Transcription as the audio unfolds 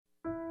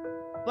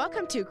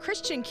Welcome to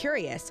Christian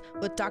Curious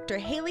with Dr.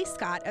 Haley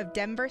Scott of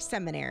Denver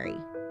Seminary.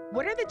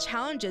 What are the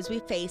challenges we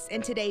face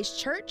in today's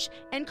church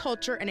and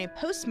culture in a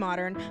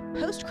postmodern,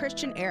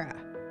 post-Christian era?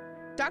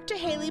 Dr.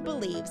 Haley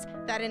believes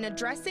that in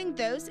addressing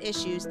those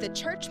issues, the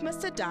church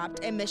must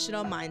adopt a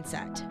missional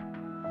mindset.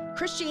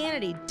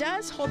 Christianity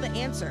does hold the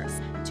answers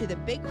to the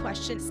big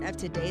questions of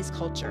today's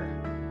culture.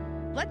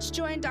 Let's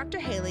join Dr.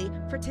 Haley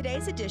for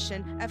today's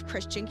edition of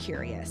Christian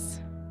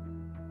Curious.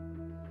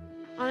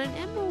 On an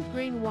emerald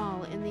green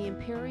wall in the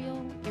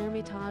Imperial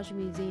Hermitage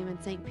Museum in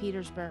St.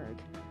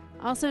 Petersburg,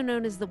 also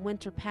known as the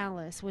Winter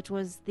Palace, which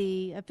was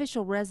the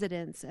official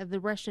residence of the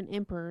Russian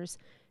emperors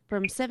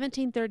from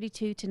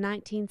 1732 to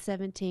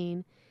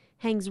 1917,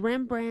 hangs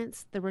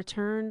Rembrandt's The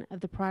Return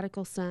of the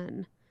Prodigal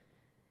Son.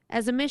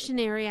 As a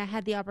missionary, I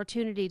had the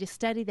opportunity to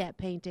study that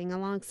painting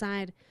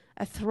alongside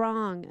a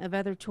throng of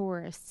other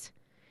tourists,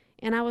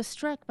 and I was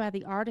struck by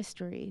the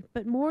artistry,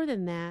 but more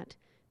than that,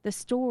 the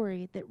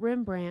story that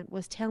Rembrandt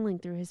was telling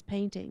through his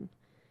painting.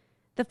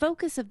 The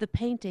focus of the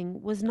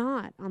painting was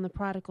not on the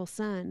prodigal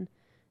son,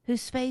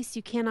 whose face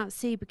you cannot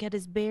see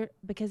because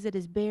it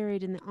is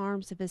buried in the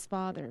arms of his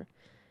father,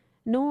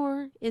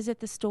 nor is it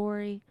the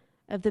story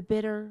of the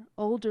bitter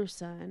older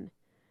son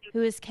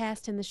who is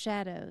cast in the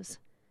shadows.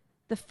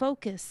 The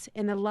focus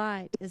and the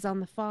light is on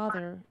the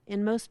father,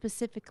 and most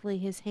specifically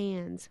his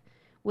hands,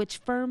 which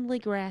firmly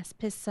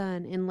grasp his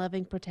son in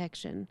loving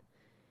protection.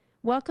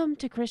 Welcome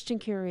to Christian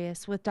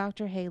Curious with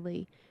Dr.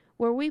 Haley,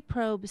 where we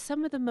probe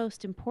some of the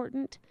most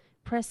important,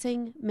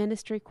 pressing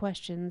ministry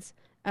questions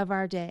of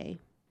our day.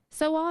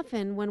 So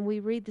often, when we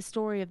read the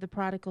story of the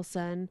prodigal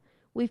son,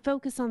 we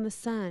focus on the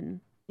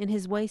son and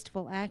his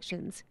wasteful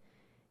actions.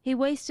 He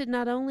wasted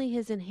not only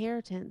his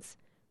inheritance,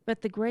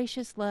 but the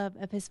gracious love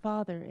of his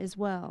father as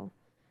well.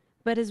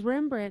 But as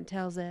Rembrandt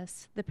tells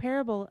us, the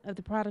parable of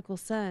the prodigal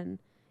son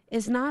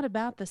is not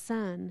about the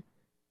son,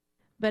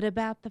 but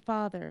about the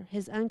Father,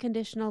 his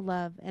unconditional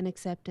love and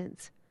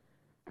acceptance.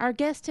 Our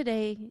guest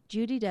today,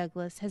 Judy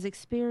Douglass, has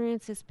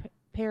experienced this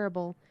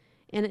parable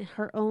in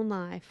her own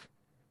life.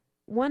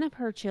 One of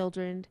her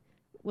children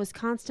was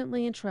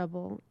constantly in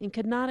trouble and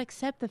could not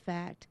accept the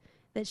fact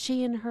that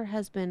she and her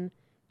husband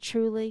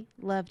truly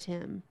loved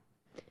him.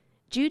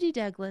 Judy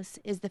Douglass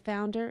is the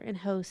founder and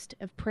host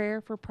of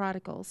Prayer for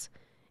Prodigals,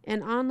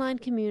 an online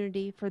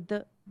community for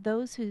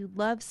those who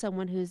love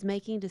someone who is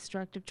making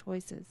destructive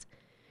choices.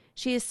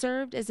 She has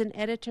served as an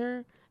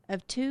editor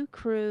of 2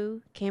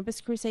 Cru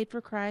Campus Crusade for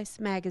Christ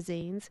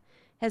magazines,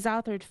 has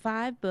authored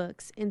 5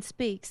 books, and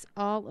speaks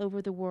all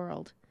over the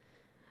world.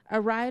 A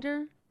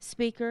writer,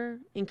 speaker,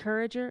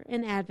 encourager,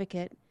 and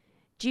advocate,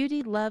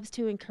 Judy loves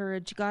to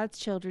encourage God's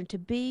children to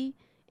be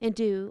and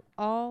do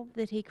all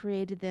that He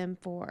created them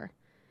for.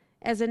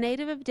 As a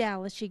native of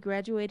Dallas, she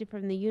graduated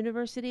from the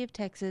University of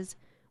Texas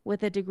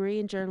with a degree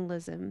in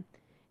journalism.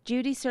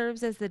 Judy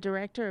serves as the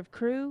director of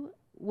Cru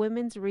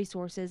Women's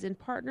Resources and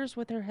partners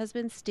with her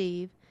husband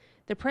Steve,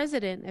 the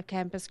president of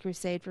Campus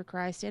Crusade for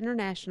Christ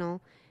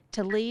International,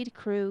 to lead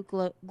Cru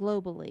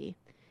globally.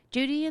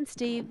 Judy and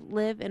Steve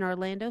live in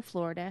Orlando,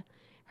 Florida.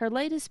 Her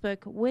latest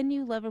book, When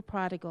You Love a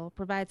Prodigal,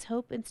 provides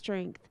hope and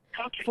strength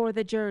for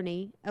the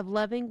journey of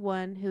loving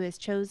one who has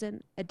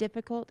chosen a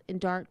difficult and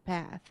dark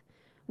path.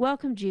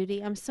 Welcome,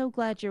 Judy. I'm so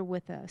glad you're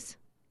with us.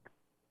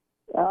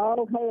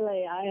 Oh,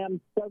 Haley, I am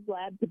so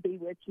glad to be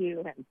with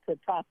you and to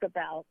talk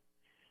about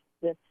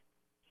this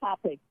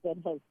topic that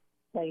has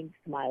changed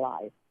my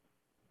life.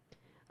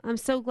 I'm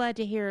so glad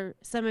to hear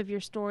some of your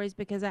stories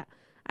because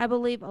I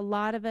believe a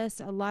lot of us,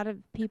 a lot of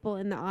people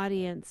in the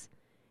audience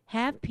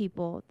have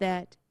people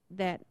that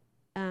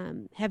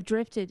have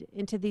drifted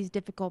into these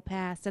difficult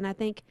paths, and I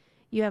think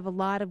you have a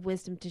lot of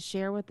wisdom to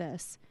share with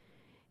us.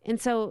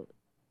 And so,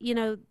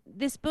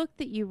 this book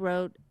that you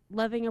wrote,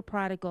 Loving a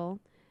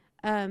Prodigal,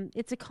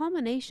 it's a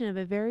culmination of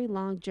a very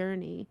long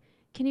journey.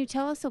 Can you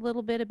tell us a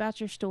little bit about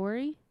your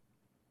story?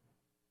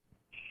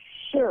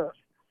 Sure.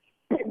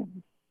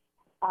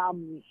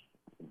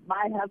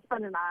 My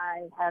husband and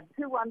I had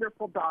 2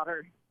 wonderful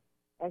daughters,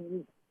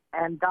 and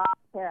God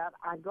said,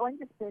 I'm going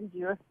to send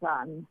you a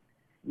son.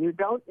 You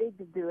don't need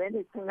to do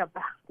anything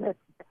about it.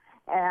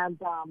 And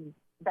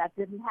that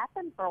didn't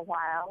happen for a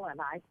while,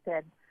 and I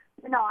said,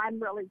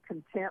 I'm really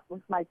content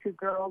with my 2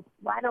 girls.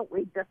 Why don't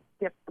we just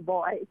skip the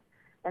boys?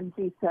 And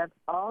he said,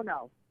 oh,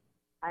 no,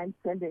 I'm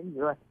sending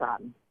you a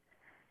son,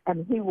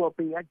 and he will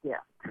be a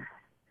gift.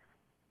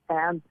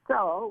 And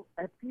so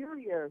a few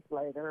years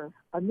later,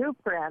 a new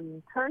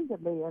friend turned to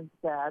me and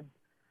said,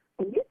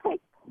 can you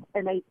take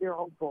an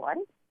 8-year-old boy?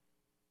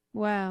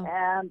 Wow.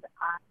 And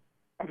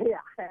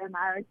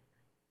I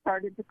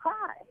started to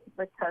cry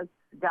because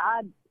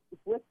God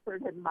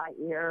whispered in my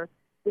ear,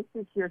 this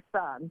is your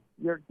son,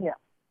 your gift.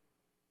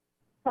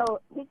 So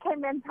he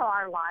came into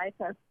our life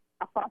as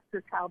a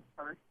foster child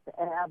first,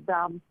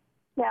 and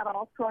he had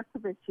all sorts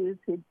of issues.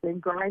 He'd been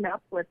growing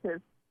up with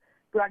his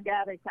drug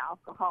addict,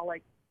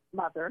 alcoholic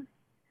mother,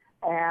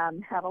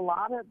 and had a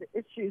lot of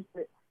issues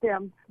that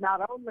stemmed not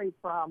only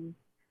from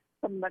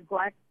some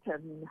neglect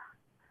and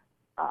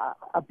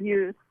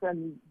abuse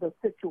and the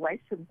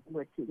situations in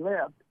which he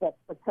lived, but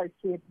because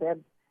she had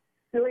been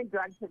doing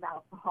drugs and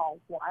alcohol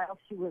while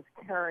she was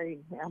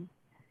carrying him,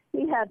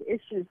 he had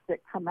issues that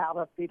come out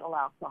of fetal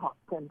alcohol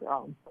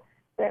syndrome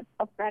that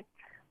affect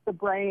the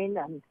brain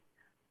and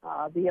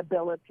the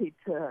ability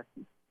to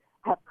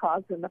have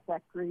cause and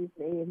effect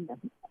reasoning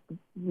and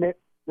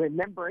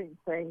remembering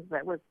things.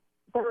 There were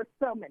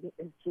so many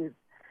issues.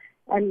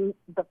 And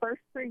the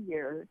first 3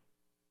 years,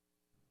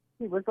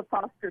 he was a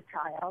foster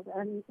child,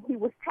 and he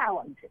was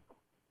challenging.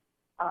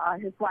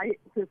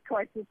 His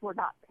choices were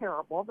not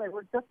terrible. They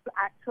were just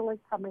actually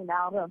coming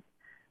out of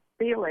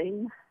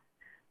feeling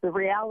the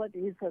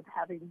realities of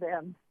having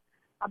been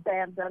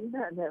abandoned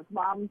and his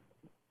mom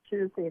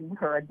choosing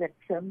her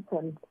addictions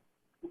and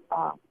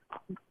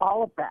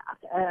all of that.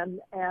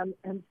 And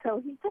so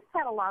he just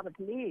had a lot of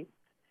needs,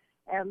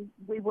 and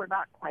we were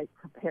not quite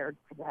prepared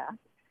for that.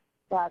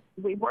 But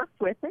we worked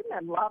with him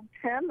and loved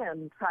him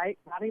and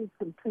got him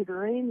some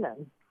tutoring,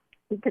 and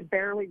he could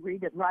barely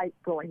read and write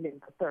going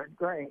into third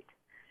grade.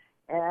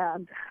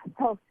 And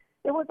so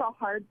it was a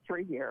hard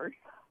 3 years.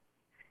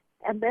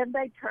 And then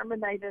they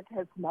terminated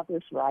his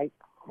mother's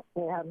rights,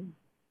 and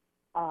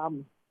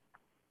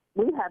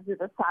we had to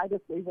decide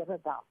if we would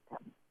adopt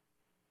him.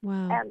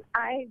 Wow. And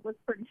I was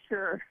pretty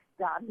sure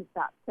God had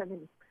not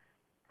sent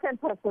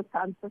us a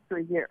son for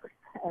 3 years.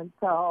 And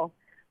so,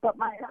 but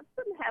my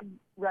husband had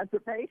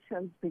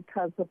reservations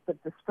because of the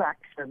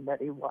distraction that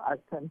he was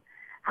and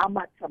how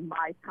much of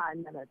my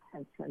time and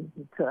attention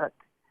he took,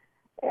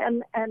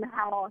 and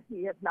how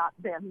he had not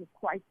been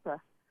quite the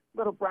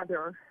little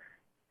brother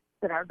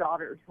that our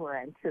daughters were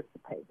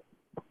anticipating.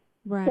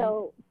 Right.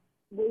 So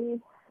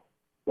we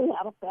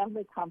had a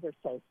family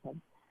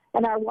conversation,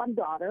 and our one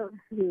daughter,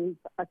 who's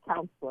a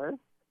counselor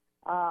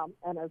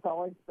and has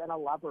always been a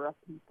lover of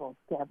people,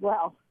 said,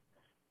 well,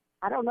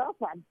 I don't know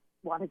if I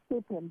want to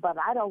keep him, but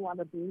I don't want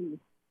to be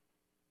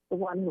the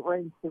one who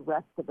ruins the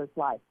rest of his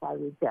life by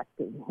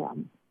rejecting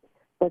him.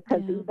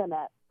 Because even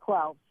at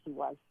 12, she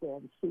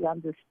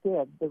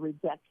understood the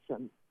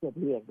rejection that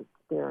he had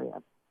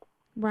experienced.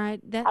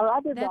 Right. Our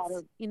other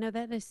daughter,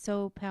 that is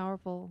so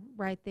powerful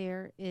right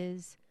there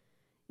is,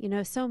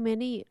 so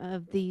many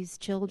of these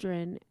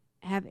children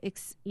have,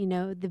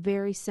 the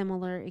very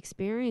similar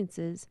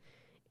experiences,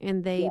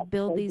 and they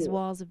build these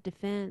walls of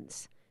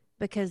defense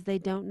because they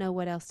don't know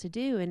what else to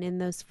do. And in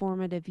those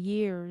formative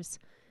years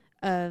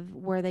of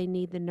where they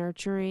need the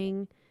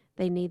nurturing,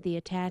 they need the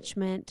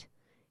attachment,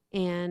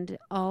 and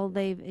all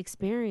they've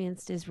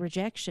experienced is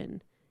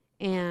rejection.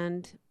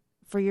 And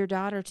for your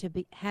daughter to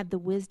have the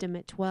wisdom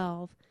at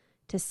 12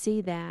 to see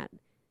that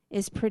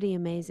is pretty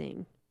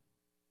amazing.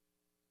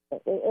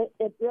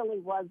 It really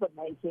was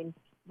amazing.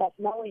 But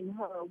knowing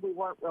her, we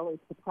weren't really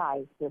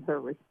surprised at her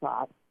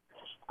response.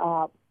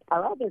 Our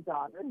other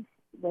daughter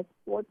was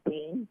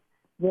 14,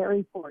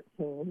 very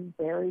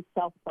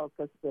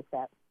self-focused with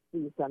that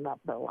season of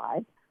her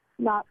life,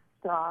 not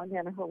strong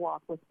in her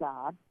walk with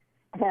God.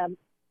 And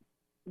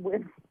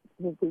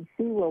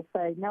she will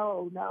say,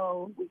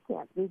 no, we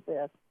can't do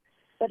this.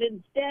 But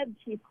instead,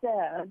 she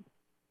said,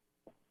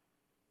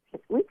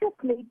 we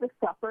just need to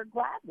suffer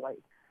gladly.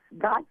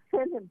 God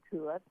sent him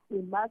to us.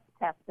 He must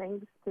have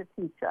things to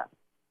teach us.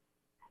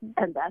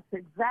 And that's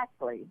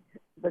exactly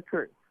the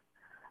truth.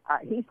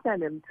 He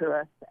sent him to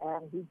us,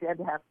 and he did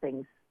have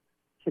things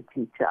to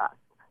teach us.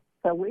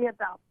 So we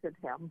adopted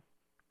him,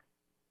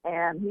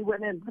 and he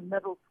went into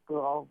middle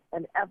school,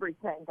 and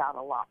everything got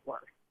a lot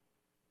worse.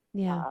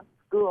 Yeah.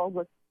 School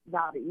was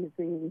not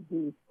easy.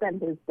 He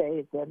spent his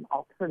days in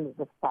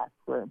alternative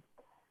classroom.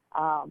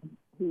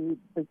 He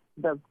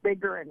was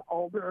bigger and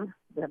older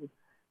than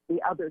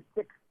the other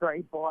sixth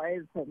grade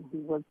boys, and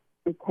he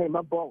became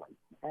a bully.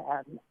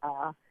 And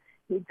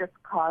he just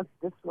caused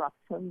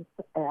disruptions.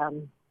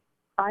 And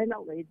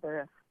finally,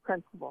 the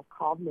principal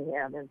called me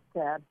in and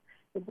said,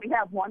 if we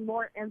have one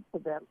more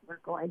incident, we're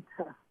going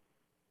to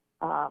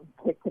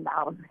kick him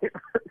out of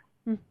here.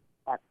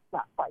 That's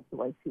not quite the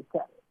way she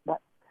said it.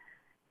 But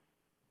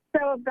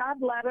so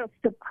God led us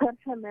to put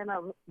him in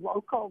a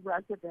local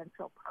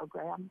residential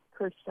program,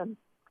 Christian,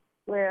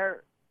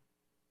 where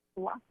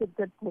lots of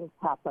good things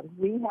happened.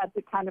 We had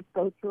to kind of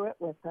go through it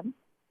with him,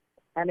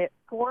 and it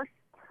forced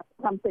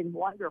something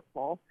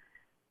wonderful,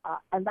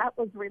 and that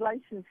was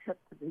relationship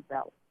to be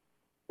built.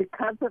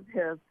 Because of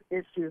his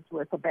issues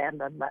with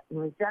abandonment and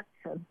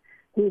rejection,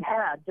 he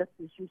had, just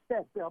as you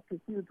said, built a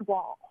huge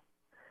wall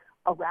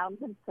around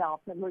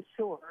himself and was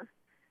sure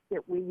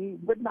that we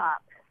would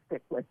not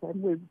stick with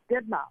him. We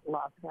did not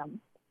love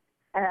him.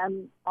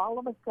 And all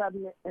of a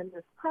sudden in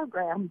this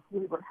program,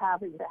 we were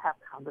having to have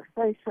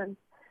conversations,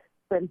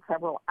 spend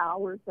several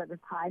hours at a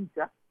time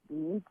just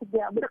being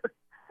together.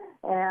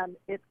 And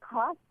it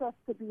cost us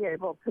to be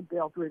able to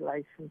build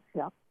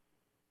relationships.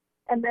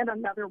 And then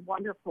another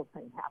wonderful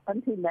thing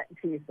happened. He met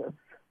Jesus.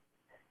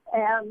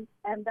 And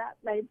that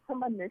made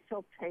some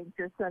initial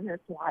changes in his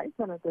life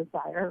and a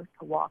desire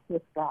to walk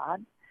with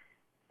God.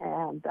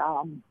 And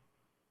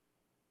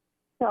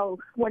so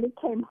when he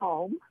came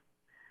home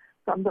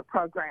from the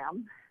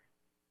program,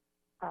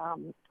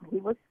 he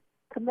was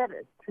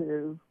committed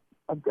to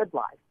a good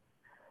life.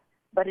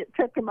 But it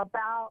took him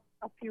about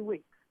a few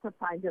weeks to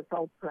find his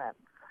old friends.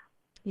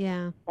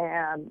 Yeah.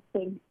 And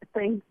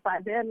things by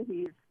then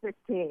he's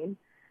 15,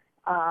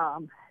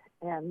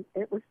 and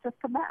it was just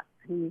a mess.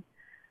 He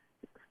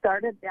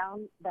started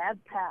down bad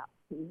paths.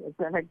 He was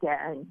in a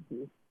gang.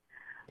 He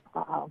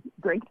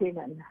drinking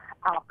and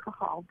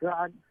alcohol,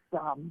 drugs,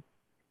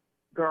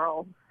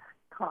 girls,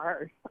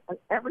 cars,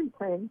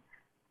 everything.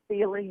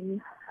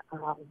 Stealing.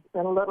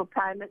 Spent a little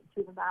time at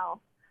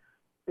juvenile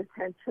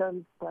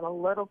detention. Spent a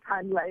little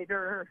time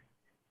later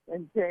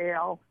in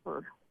jail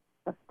for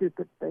a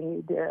stupid thing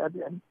he did,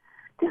 and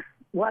just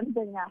one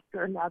thing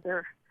after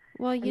another.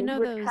 Well, you know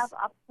those.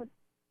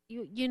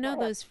 You know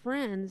those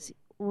friends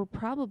were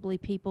probably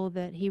people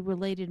that he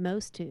related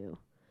most to,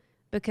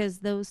 because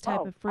those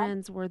type of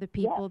friends were the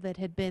people that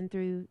had been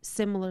through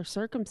similar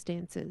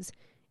circumstances,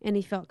 and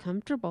he felt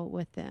comfortable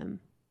with them.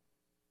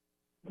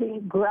 He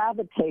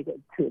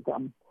gravitated to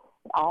them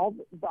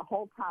the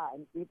whole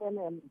time. Even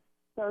in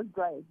third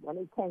grade, when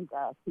he came to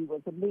us, he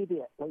was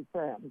immediately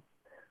friends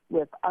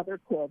with other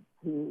kids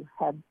who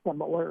had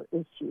similar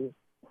issues.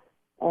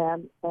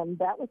 And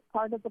that was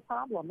part of the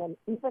problem. And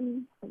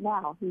even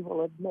now, he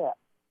will admit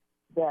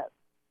that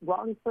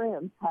wrong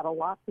friends had a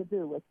lot to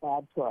do with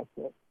bad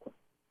choices.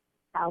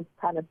 Sounds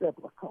kind of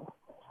biblical.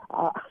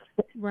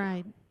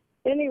 Right.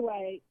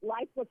 Anyway,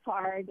 life was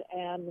hard,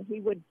 and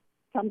he would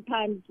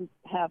sometimes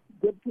have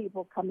good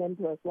people come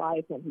into his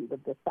life, and he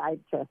would decide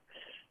to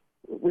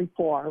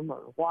reform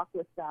or walk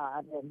with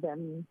God, and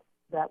then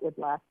that would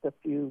last a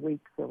few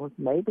weeks or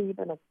maybe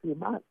even a few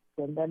months,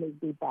 and then he'd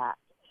be back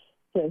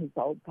to his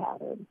old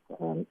patterns.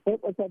 And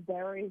it was a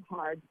very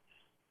hard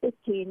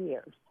 15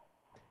 years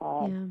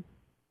of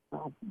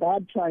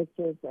bad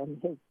choices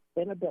and his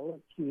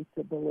inability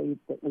to believe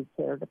that we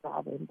cared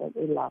about him, that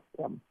we loved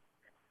him.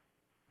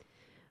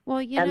 Well,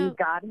 and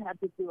God had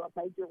to do a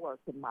major work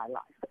in my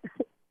life.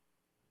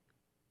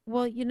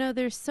 Well,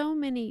 there's so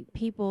many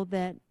people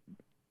that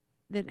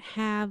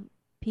have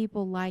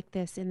people like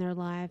this in their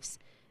lives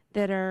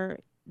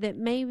that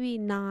maybe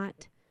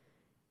not,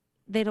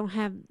 they don't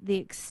have the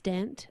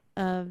extent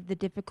of the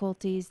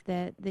difficulties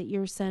that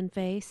your son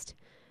faced,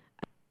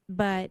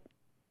 but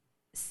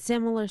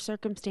similar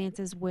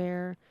circumstances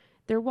where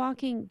they're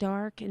walking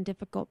dark and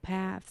difficult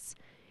paths.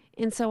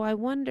 And so I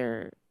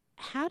wonder,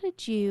 how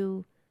did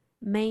you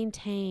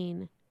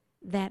maintain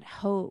that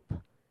hope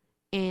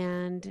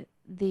and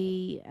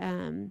the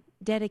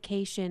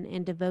dedication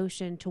and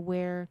devotion to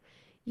where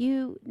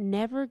you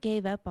never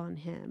gave up on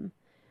him?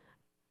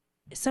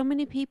 So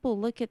many people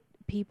look at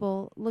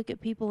people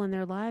in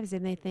their lives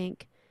and they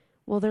think,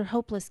 well, they're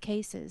hopeless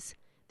cases.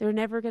 They're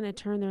never going to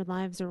turn their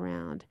lives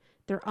around.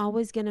 They're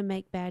always going to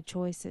make bad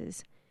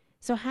choices.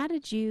 So how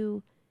did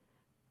you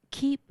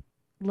keep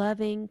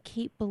loving,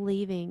 keep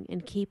believing,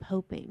 and keep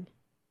hoping?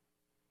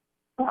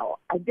 Well,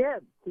 I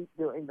did keep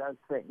doing those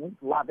things,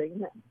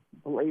 loving and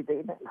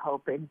believing and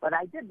hoping, but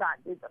I did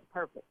not do them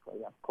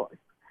perfectly, of course.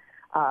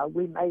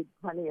 We made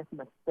plenty of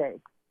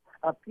mistakes.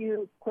 A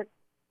few quick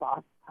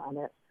thoughts on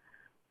it.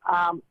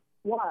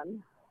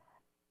 One,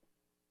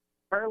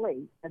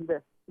 early in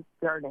this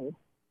journey,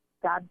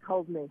 God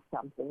told me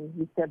something.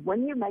 He said,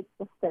 when you make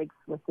mistakes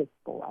with this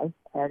boy,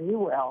 and you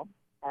will,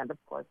 and of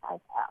course I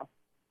have,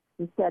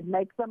 he said,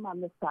 make them on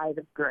the side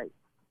of grace,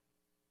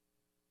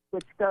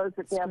 which goes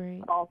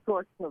against all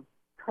sorts of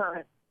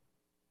current,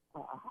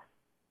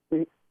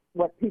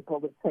 what people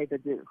would say to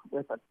do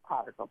with a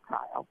prodigal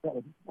child.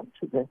 They want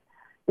you to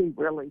be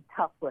really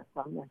tough with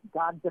them. And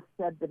God just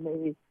said to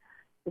me,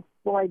 this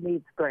boy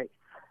needs grace.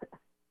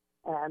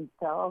 And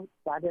so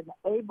God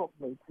enabled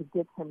me to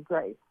give him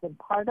grace. And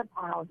part of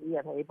how he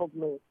enabled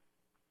me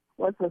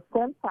was a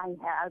sense I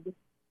had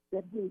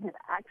that he had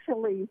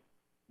actually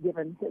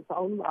given his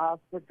own love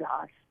for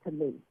Josh to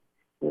me.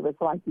 It was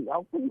like he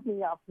opened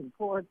me up and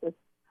poured this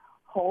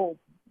whole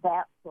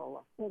vat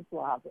full of his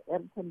love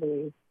into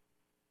me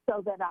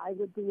so that I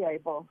would be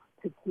able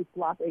to keep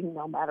loving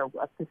no matter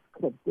what this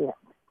kid did.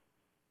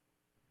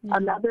 Mm-hmm.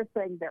 Another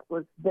thing that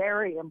was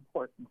very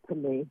important to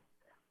me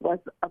was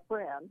a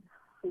friend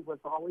who was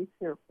always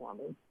here for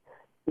me.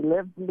 She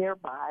lived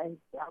nearby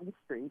down the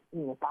street,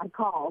 and if I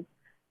called,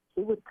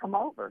 she would come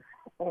over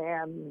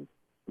and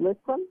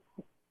listen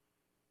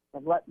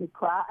and let me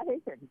cry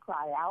and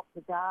cry out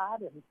to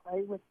God and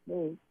pray with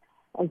me.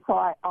 And so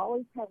I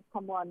always had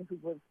someone who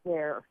was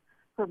there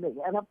for me.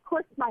 And, of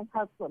course, my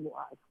husband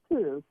was,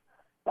 too,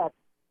 but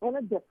in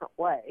a different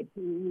way.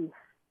 He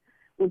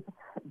was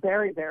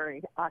very,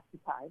 very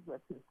occupied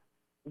with his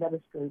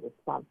ministry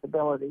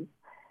responsibilities.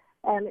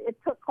 And it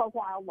took a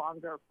while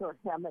longer for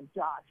him and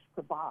Josh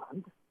to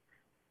bond.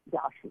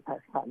 Josh is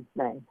our son's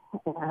name.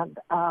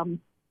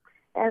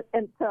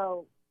 And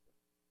so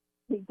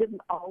he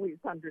didn't always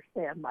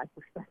understand my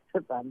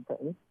perspective on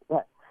things.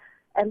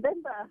 And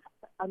then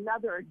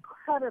another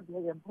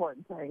incredibly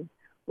important thing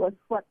was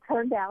what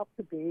turned out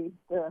to be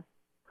the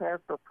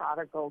Prayer for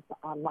Prodigals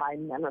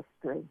online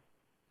ministry.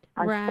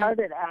 I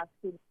started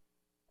asking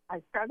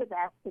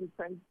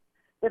friends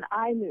that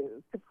I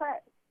knew to pray.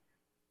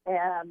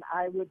 and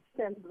I would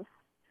send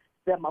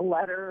them a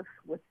letter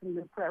with some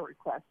new prayer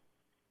requests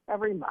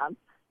every month,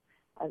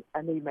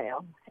 an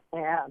email,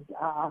 and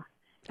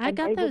I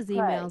got they those would pray.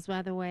 emails,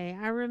 by the way.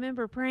 I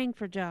remember praying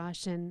for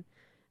Josh, and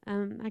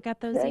I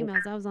got those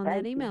emails. I was on that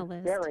Thank email you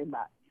list. very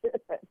much.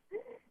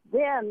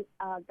 Then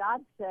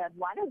God said,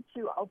 why don't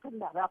you open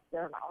that up?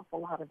 There are an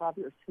awful lot of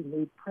others who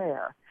need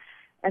prayer.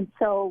 And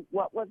so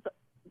what was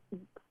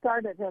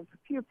started as a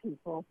few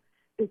people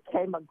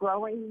became a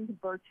growing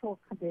virtual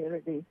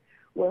community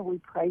where we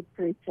prayed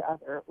for each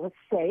other. It was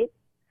safe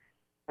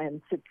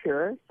and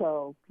secure,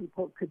 so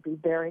people could be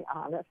very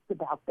honest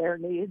about their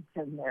needs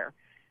and their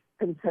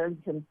concerns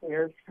and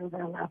fears for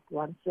their loved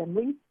ones. And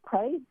we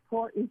prayed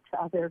for each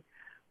other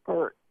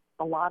for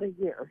a lot of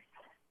years.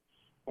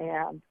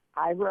 And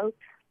I wrote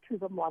to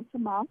them once a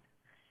month,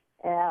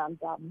 and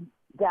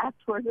that's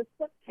where this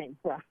book came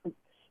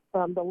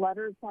from the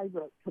letters I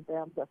wrote to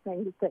them, the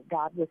things that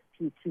God was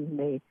teaching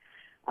me,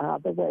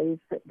 the ways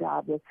that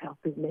God was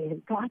helping me.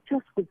 And God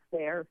just was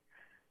there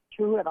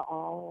through it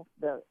all,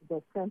 the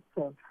sense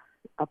of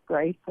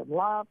grace and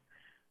love,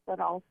 but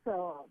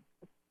also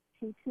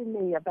teaching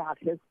me about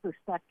his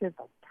perspective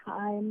of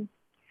time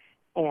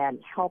and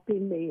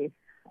helping me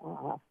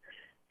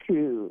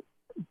to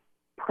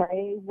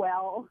pray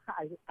well.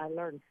 I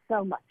learned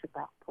so much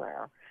about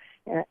prayer,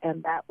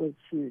 and that was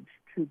huge,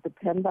 to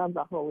depend on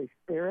the Holy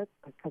Spirit,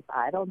 because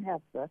I don't have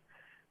the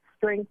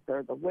strength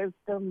or the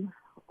wisdom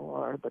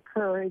or the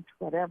courage,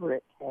 whatever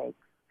it takes.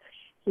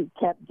 He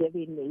kept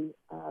giving me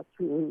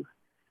through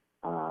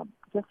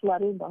just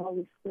letting the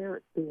Holy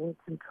Spirit be in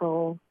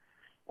control.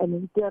 And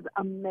he did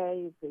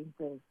amazing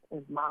things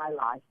in my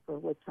life, for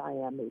which I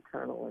am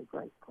eternally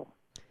grateful.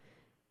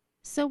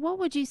 So what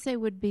would you say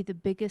would be the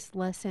biggest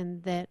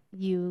lesson that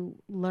you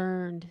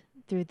learned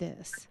through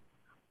this?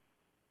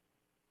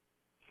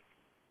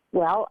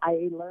 Well,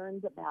 I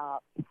learned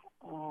about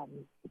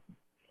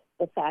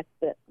the fact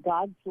that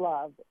God's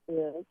love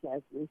is,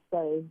 as we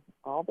say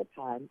all the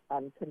time,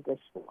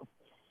 unconditional.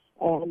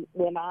 And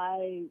when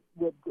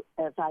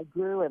as I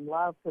grew in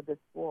love for this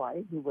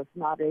boy who was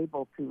not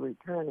able to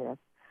return it,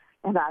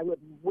 and I would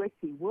wish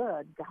he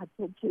would, God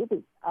said,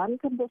 Judy,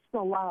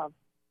 unconditional love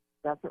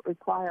doesn't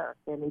require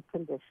any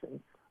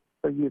conditions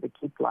for you to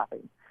keep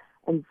loving.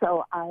 And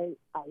so I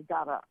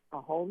got a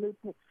whole new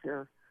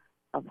picture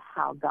of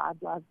how God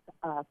loves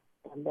us,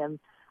 and then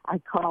I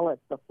call it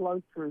the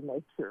flow-through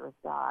nature of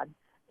God.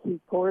 He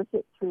pours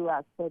it through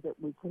us so that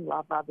we can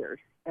love others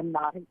and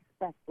not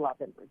expect love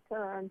in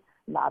return,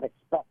 not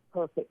expect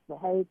perfect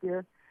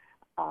behavior.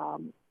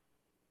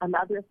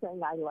 Another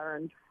thing I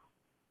learned,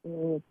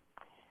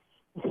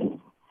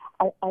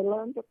 I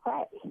learned to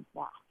pray.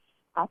 Now,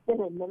 I've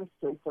been in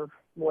ministry for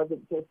more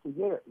than 50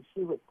 years.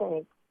 You would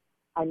think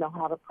I know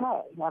how to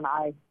pray, and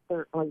I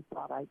certainly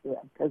thought I did,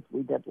 because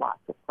we did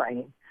lots of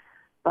praying.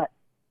 But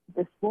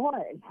this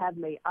boy had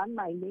me on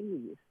my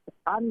knees,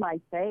 on my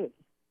face,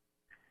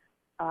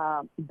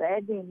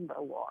 begging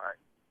the Lord,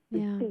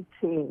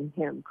 beseeching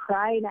him,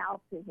 crying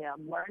out to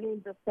him,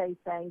 learning to say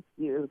thank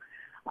you,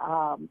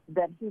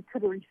 that he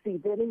could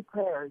receive any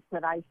prayers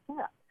that I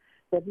sent,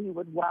 that he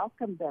would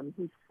welcome them.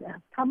 He said,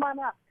 come on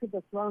up to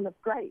the throne of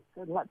grace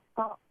and let's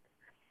talk.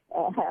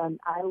 And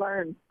I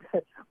learned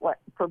what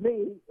for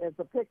me is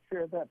a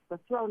picture that the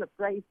throne of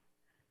grace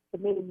to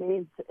me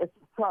means it's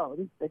a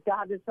throne that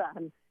God is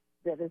on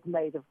that is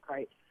made of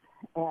grace,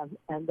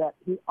 and that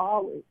he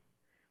always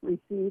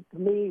received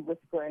me with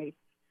grace,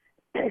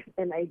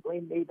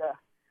 enabling me to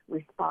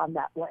respond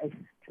that way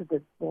to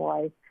this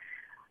boy.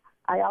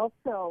 I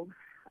also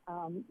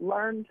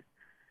learned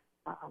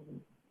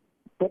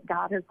that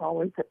God is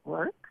always at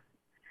work.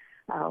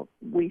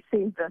 We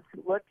seem to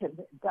look, and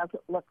it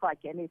doesn't look like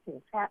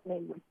anything's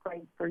happening. We've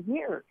prayed for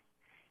years,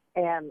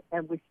 and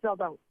we still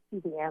don't see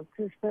the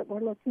answers that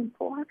we're looking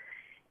for.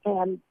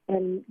 And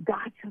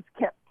God just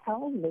kept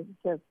telling me,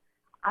 he says,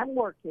 I'm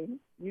working,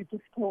 you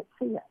just can't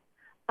see it.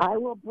 I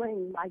will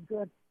bring my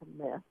good from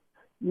this.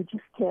 You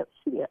just can't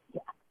see it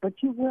yet, but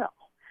you will.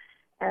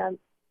 And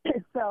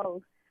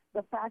so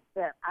the fact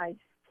that I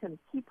can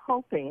keep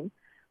hoping,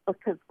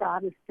 because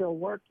God is still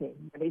working.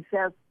 And he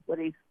says what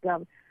he's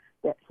done,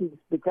 that he's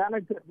begun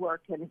a good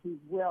work and he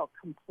will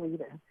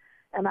complete it.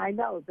 And I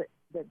know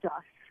that Josh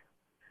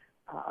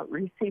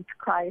received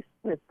Christ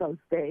with those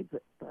days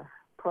at the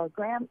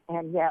program,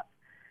 and yet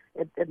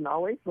it didn't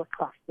always look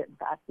like it. In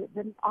fact, it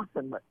didn't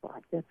often look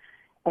like it.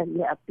 And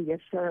yet the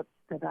assurance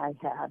that I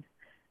had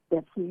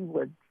that he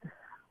would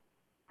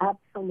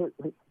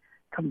absolutely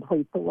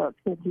complete the work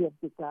that he had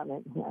begun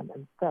in him.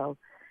 And so,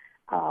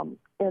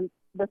 and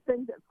the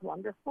thing that's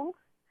wonderful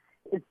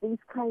is these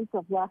kinds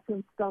of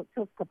lessons don't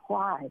just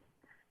apply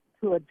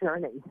to a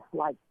journey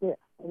like this.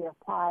 They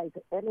apply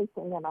to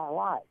anything in our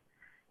life.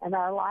 And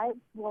our lives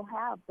will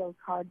have those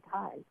hard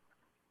times.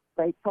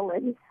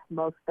 Gratefully,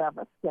 most of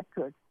us get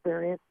to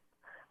experience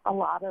a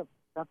lot of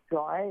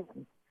joy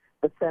and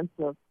the sense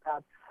of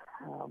God's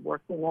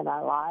working in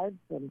our lives,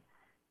 and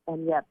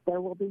yet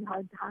there will be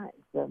hard times.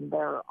 And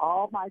there are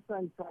all my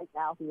friends right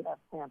now who have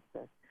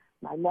cancer.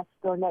 my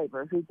next-door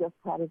neighbor who just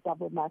had a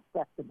double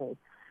mastectomy,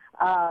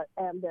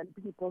 and then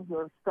people who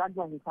are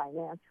struggling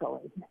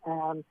financially,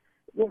 and,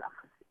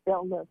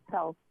 illness,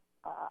 health,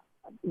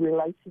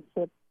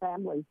 relationships,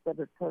 families that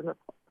are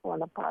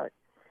torn apart.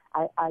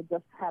 I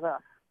just had a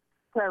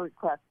prayer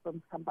request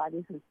from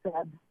somebody who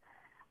said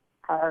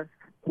our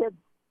kids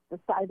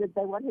decided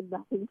they wanted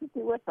nothing to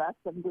do with us,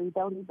 and we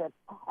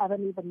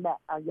haven't even met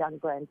our young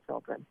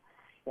grandchildren.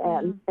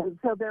 And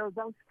so there are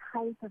those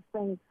kinds of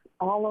things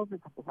all over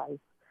the place.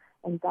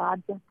 And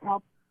God just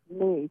helps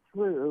me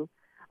through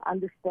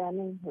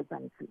understanding his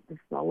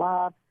unconditional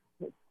love,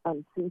 his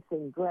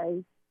unceasing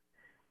grace,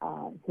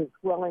 his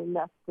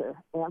willingness to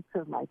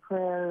answer my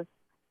prayers,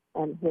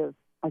 and his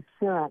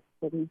assurance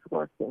that he's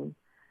working.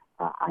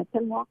 I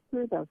can walk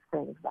through those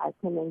things. I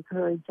can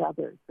encourage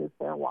others as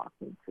they're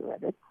walking through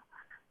it. It's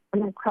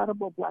an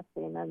incredible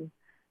blessing,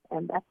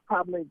 and that's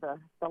probably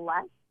the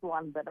last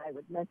one that I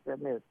would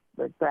mention is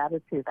the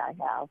gratitude I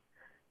have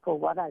for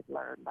what I've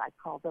learned. I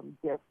call them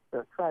gifts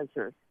or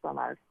treasures from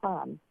our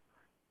son,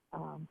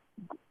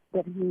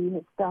 that he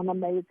has done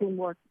amazing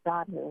work,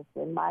 God has,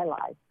 in my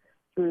life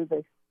through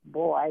this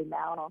boy,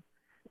 now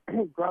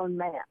grown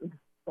man.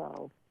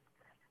 So,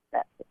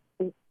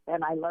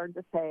 and I learned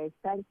to say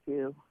thank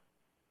you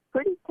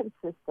pretty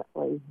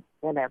consistently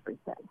in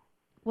everything.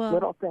 Well,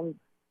 little things.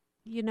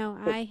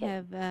 I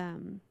have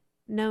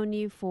known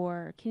you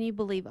for, can you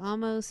believe,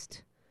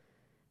 almost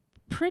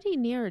pretty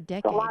near a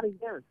decade. It's a lot of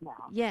years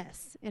now.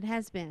 Yes, it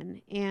has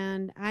been.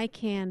 And I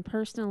can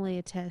personally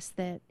attest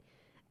that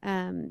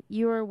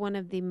you are one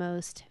of the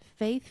most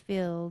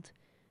faith-filled,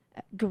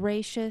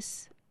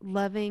 gracious,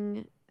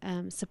 loving,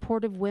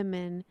 supportive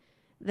women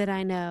that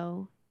I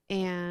know.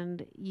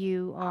 And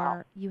you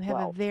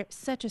have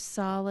such a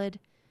solid,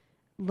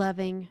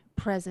 loving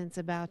presence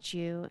about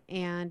you.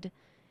 And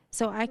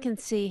so I can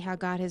see how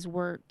God has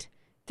worked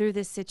through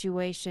this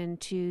situation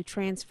to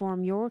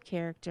transform your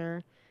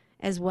character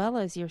as well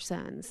as your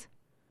son's.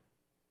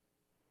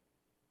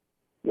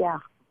 Yeah,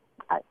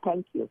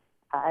 thank you.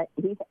 I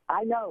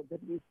know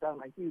that he's done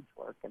a huge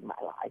work in my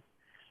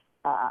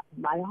life.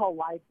 My whole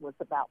life was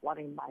about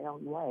wanting my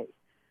own way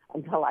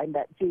until I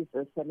met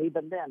Jesus, and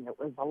even then it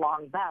was a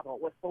long battle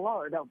with the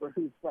Lord over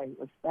whose way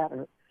was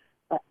better.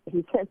 But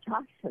he sent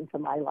Josh into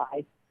my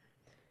life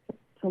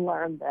to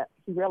learn that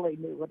he really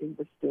knew what he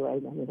was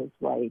doing, and his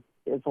way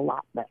is a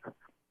lot better.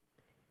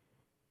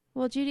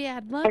 Well, Judy,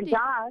 I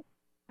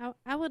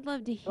would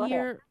love to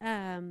hear,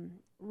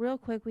 real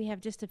quick, we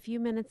have just a few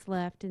minutes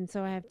left, and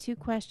so I have two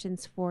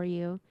questions for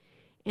you.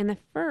 And the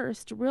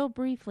first, real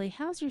briefly,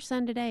 how's your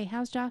son today?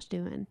 How's Josh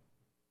doing?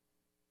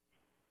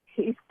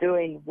 He's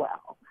doing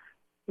well.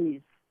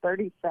 He's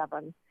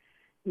 37.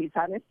 He's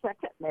on his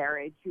second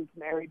marriage. He's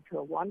married to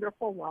a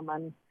wonderful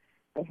woman.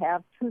 They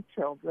have 2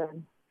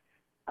 children.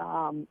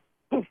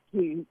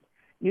 He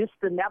used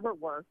to never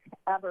work,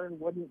 ever, and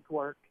wouldn't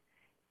work.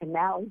 And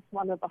now he's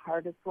one of the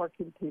hardest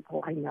working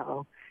people I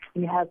know.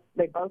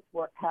 They both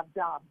have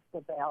jobs,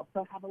 but they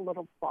also have a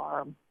little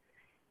farm.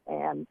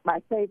 And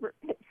my favorite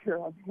picture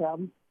of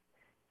him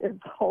is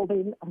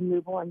holding a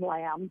newborn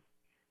lamb,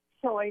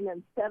 showing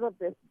instead of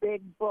this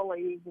big,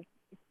 bully,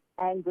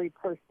 angry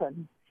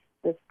person,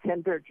 this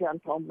tender,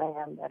 gentle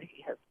man that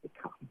he has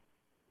become.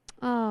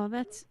 Oh,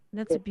 that's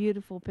a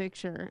beautiful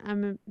picture.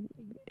 I'm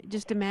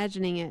just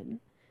imagining it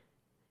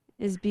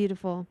is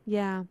beautiful.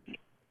 Yeah,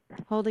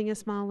 holding a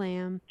small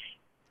lamb.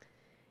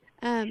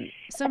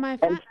 So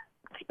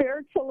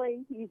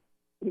spiritually, he's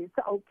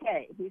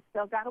okay. He's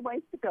still got a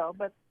ways to go,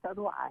 but so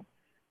do I.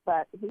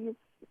 But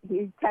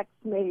he texts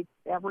me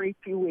every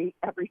few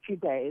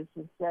days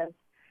and says,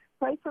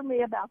 "Pray for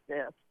me about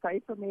this.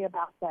 Pray for me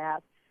about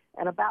that."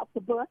 And about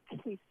the book,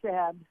 he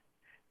said,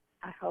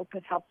 "I hope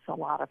it helps a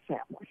lot of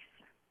families."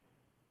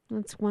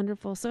 That's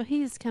wonderful. So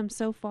he has come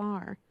so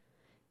far.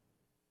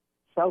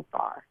 So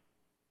far.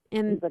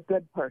 And he's a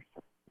good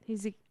person.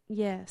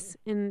 Yes.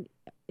 And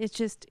it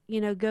just,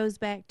 goes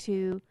back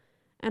to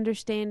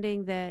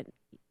understanding that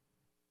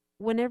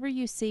whenever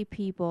you see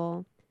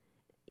people,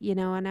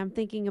 and I'm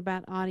thinking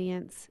about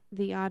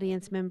the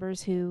audience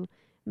members who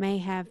may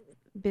have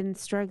been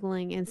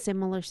struggling in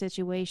similar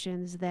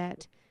situations,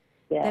 that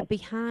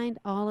behind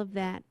all of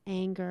that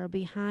anger,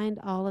 behind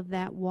all of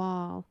that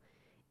wall,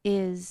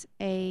 is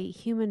a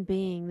human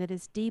being that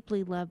is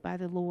deeply loved by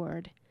the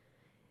Lord.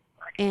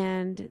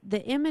 And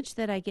the image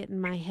that I get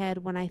in my head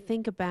when I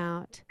think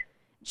about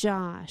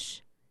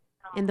Josh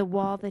and the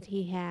wall that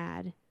he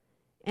had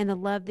and the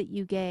love that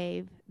you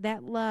gave,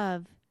 that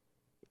love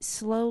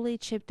slowly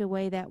chipped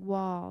away that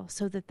wall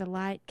so that the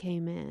light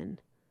came in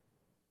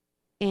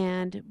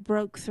and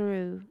broke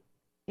through.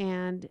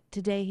 And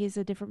today he's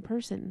a different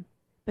person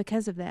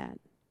because of that.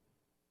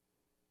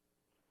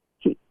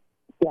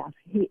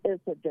 He is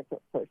a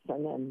different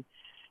person. And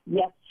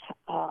yes,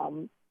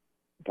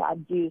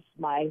 God used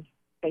my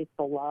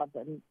faithful love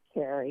and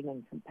caring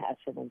and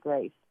compassion and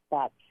grace,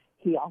 but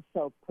he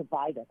also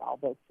provided all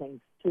those things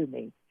to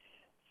me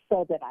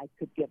so that I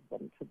could give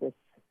them to this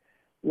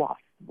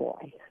lost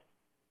boy.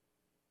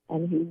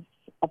 And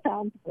a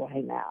found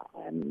boy now,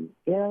 and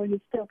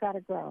he's still got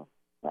to grow,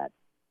 but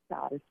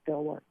God is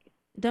still working.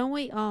 Don't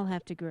we all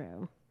have to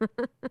grow?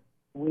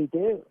 We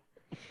do.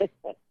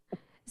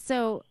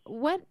 So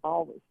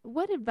Always.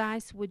 what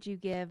advice would you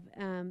give,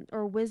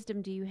 or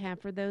wisdom do you have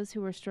for those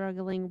who are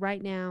struggling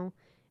right now,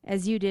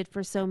 as you did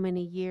for so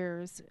many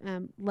years,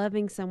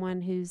 loving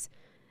someone who's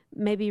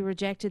maybe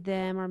rejected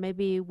them or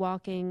maybe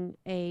walking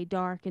a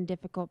dark and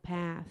difficult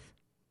path?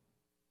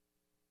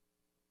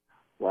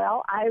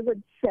 Well, I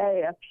would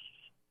say a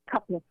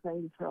couple of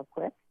things real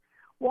quick.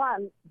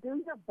 One,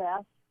 do your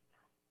best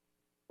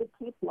to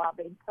keep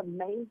loving, to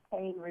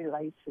maintain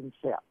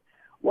relationship.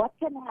 What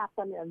can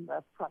happen in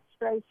the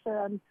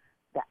frustration,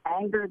 the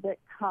anger that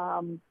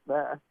comes,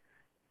 the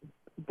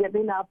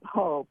giving up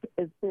hope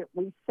is that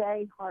we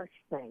say harsh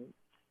things.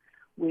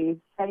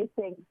 We say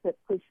things that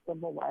push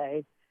them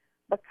away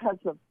because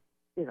of,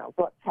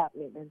 what's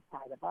happening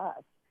inside of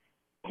us.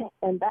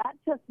 And that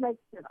just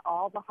makes it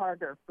all the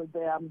harder for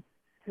them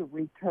to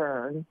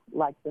return,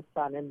 like the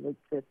son in Luke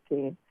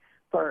 15,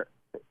 for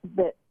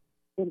that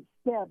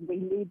instead we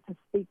need to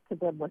speak to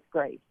them with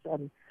grace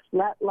and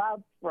let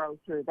love flow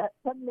through. That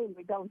doesn't mean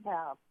we don't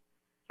have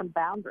some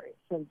boundaries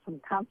and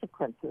some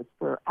consequences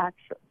for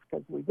actions,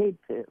 because we need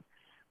to.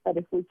 But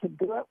if we can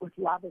do it with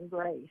love and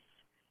grace,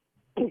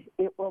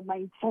 it will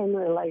maintain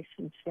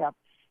relationship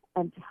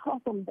and tell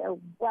them they're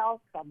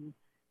welcome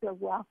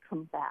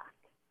back.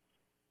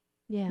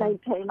 Yeah.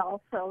 Maintain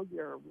also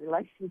your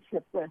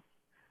relationship with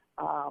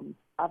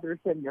others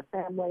in your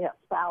family, a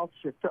spouse,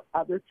 your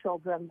other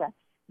children.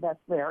 That's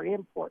very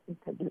important,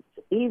 because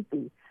it's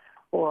easy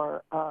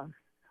for a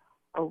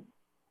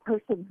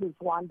person who's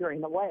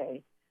wandering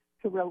away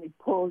to really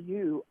pull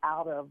you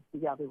out of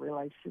the other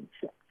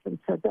relationships. And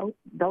so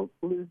don't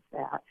lose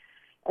that.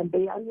 And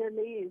be on your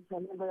knees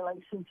in a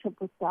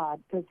relationship with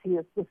God, because He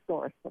is the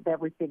source of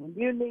everything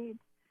you need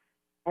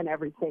and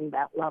everything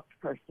that loved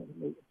person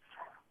needs.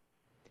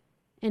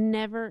 And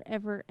never,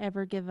 ever,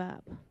 ever give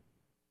up.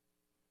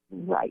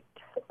 Right.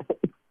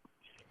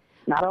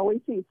 Not always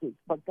easy,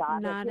 but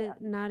God is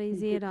not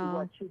easy at all.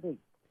 What you need.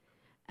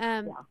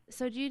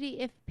 So,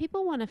 Judy, if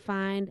people want to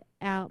find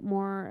out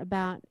more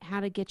about how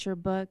to get your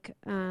book,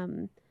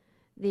 When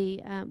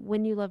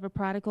You Love a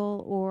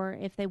Prodigal, or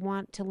if they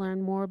want to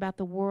learn more about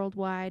the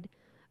worldwide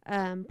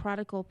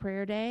Prodigal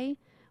Prayer Day,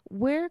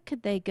 where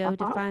could they go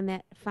to find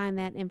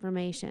that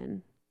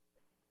information?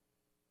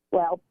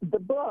 Well, the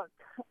book,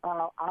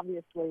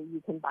 obviously,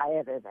 you can buy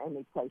it at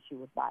any place you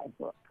would buy a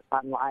book,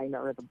 online,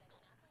 or the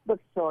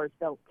bookstores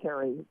don't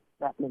carry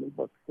that many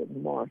books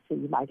anymore, so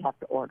you might have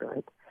to order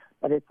it.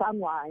 But it's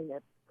online.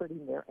 It's pretty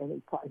near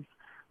any place.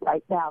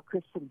 Right now,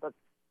 Christian books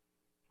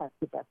have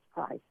the best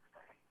price.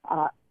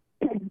 But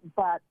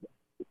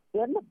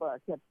in the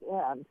book, at the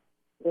end,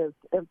 is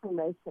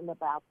information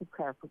about the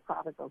Prayer for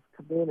Prodigals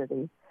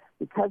community.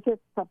 Because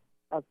it's a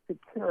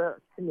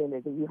secure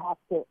community, you have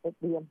to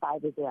be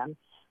invited in,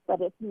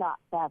 but it's not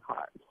that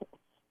hard.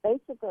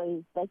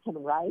 Basically, they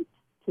can write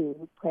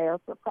to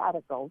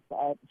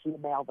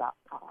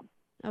prayerforprodigals@gmail.com.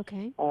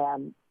 Okay.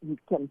 And you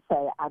can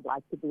say, I'd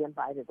like to be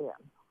invited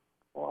in,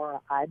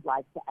 or I'd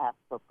like to ask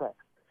for prayer.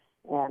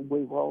 And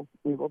we will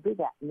do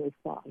that and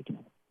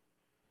respond.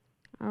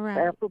 All right.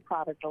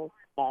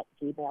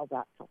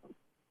 prayerforprodigals@gmail.com.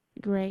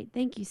 Great.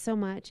 Thank you so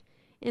much.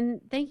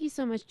 And thank you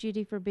so much,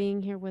 Judy, for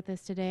being here with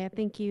us today. I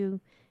think you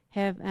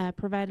have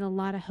provided a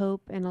lot of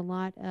hope and a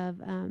lot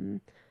of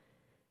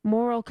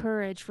moral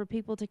courage for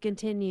people to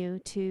continue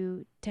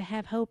to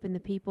have hope in the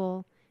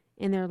people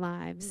in their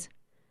lives.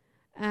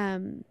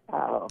 So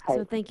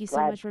thank you so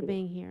much for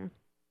being here.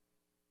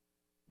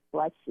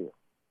 Bless you.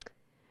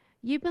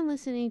 You've been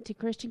listening to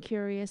Christian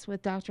Curious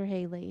with Dr.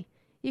 Haley.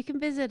 You can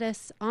visit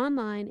us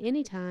online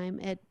anytime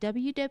at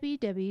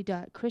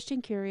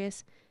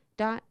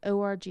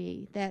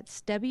www.christiancurious.org.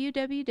 That's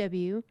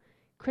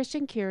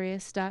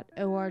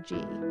www.christiancurious.org.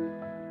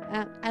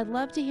 I'd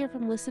love to hear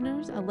from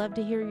listeners. I'd love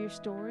to hear your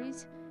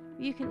stories.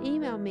 You can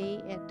email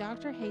me at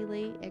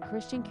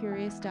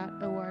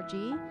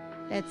drhalee@christiancurious.org.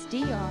 That's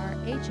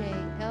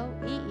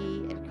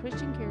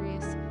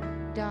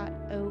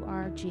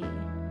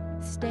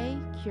DRHALEE@christiancurious.org. Stay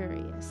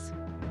curious.